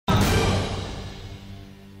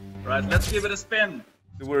Right, let's give it a spin.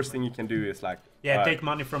 The worst thing you can do is like... Yeah, take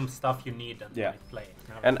money from stuff you need and like, play.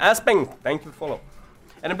 And Aspeng, thank you for follow.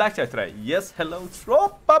 And a blackjack today. Yes, hello.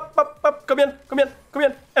 Up. Come in.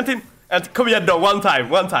 And team. And come here, though. One time.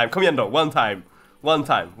 Come here, though. One time.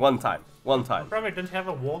 Probably don't have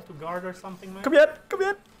a wall to guard or something, man. Come here.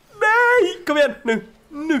 Nej, kom igen.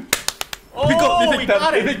 Nu. Oh, we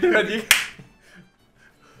got it. Vi fick den.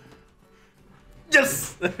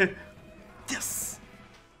 Yes. Yes.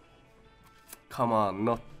 Come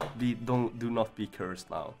on, do not be cursed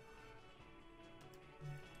now.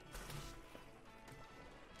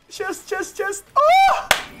 Chest. Oh!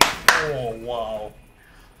 Oh, wow.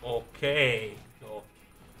 Okay. Oh.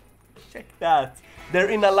 Check that. They're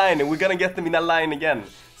in a line and we're gonna get them in a line again.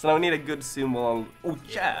 So now we need a good symbol. Oh,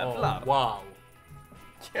 jävlar. Oh, wow.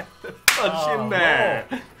 Get the fudge in there.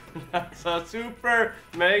 No. That's a super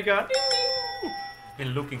mega.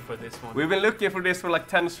 Been looking for this one. We've been looking for this for like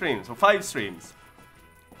 10 streams or 5 streams.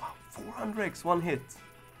 Wow, 400x, one hit.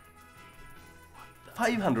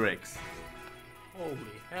 500x. Holy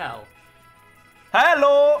hell.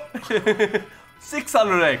 Hello!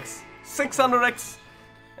 600x. 600x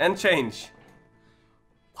and change.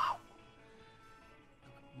 Wow.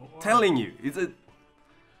 More. Telling you, it's a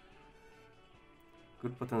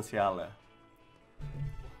good potential.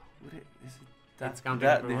 Is it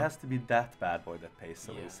that it has to be that bad boy that pays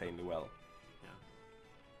so insanely well. Yeah.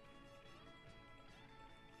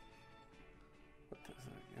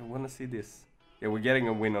 I wanna see this. Yeah, we're getting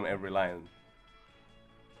a win on every line.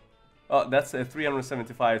 Oh, that's a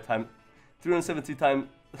 370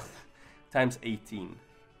 times 18.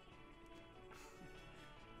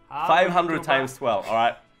 500 times 12. All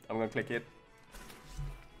right, I'm gonna click it.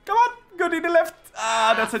 Come on, good in the left.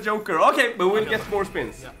 Ah, that's a joker. Okay, but we'll get more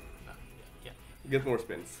spins. Yeah. Get more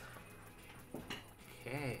spins.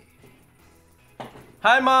 Okay.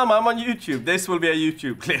 Hi, Mom. I'm on YouTube. This will be a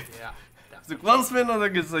YouTube clip. Yeah. So one spin, I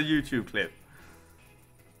think it's a YouTube clip.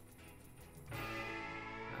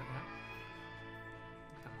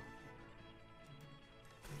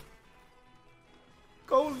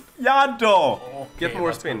 Go, Yado! Okay, Get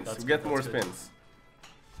more spins. Get more spins.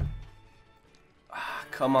 Ah,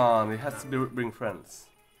 come on, it has to bring friends.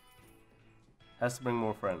 Has to bring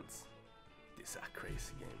more friends. This is a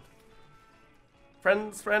crazy game.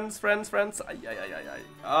 Friends. Ay.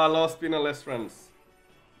 Ah, last spin and less friends.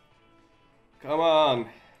 Come on.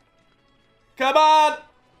 Yado!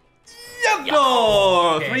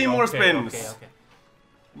 Okay, 3 more spins. Okay.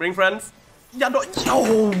 Bring friends. Yado!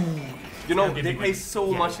 Yo! You know, they pay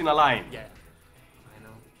so much in a line. Yeah, I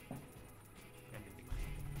know.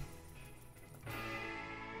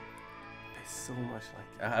 Pay so much.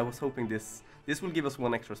 Like I was hoping this will give us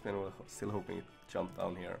 1 extra spin. We're still hoping it jumped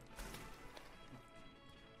down here.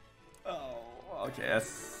 Oh, okay. I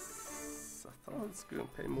thought I was going to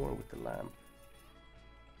pay more with the lamp.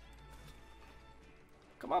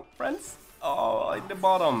 Come on, friends. Oh, in the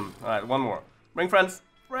bottom. All right, one more. Bring friends.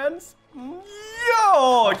 Friends.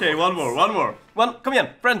 Yo! Okay, one more. Come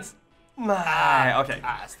here, friends. Nah, okay.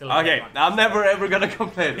 Still okay, I'm never ever gonna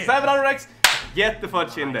complain. 700x, get the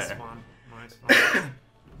fudge in there. Nice one.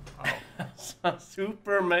 Oh.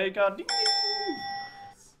 Super mega.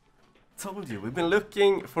 Told you, we've been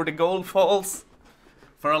looking for the gold falls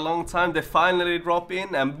for a long time. They finally drop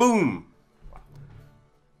in and boom!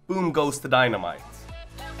 Boom goes the dynamite.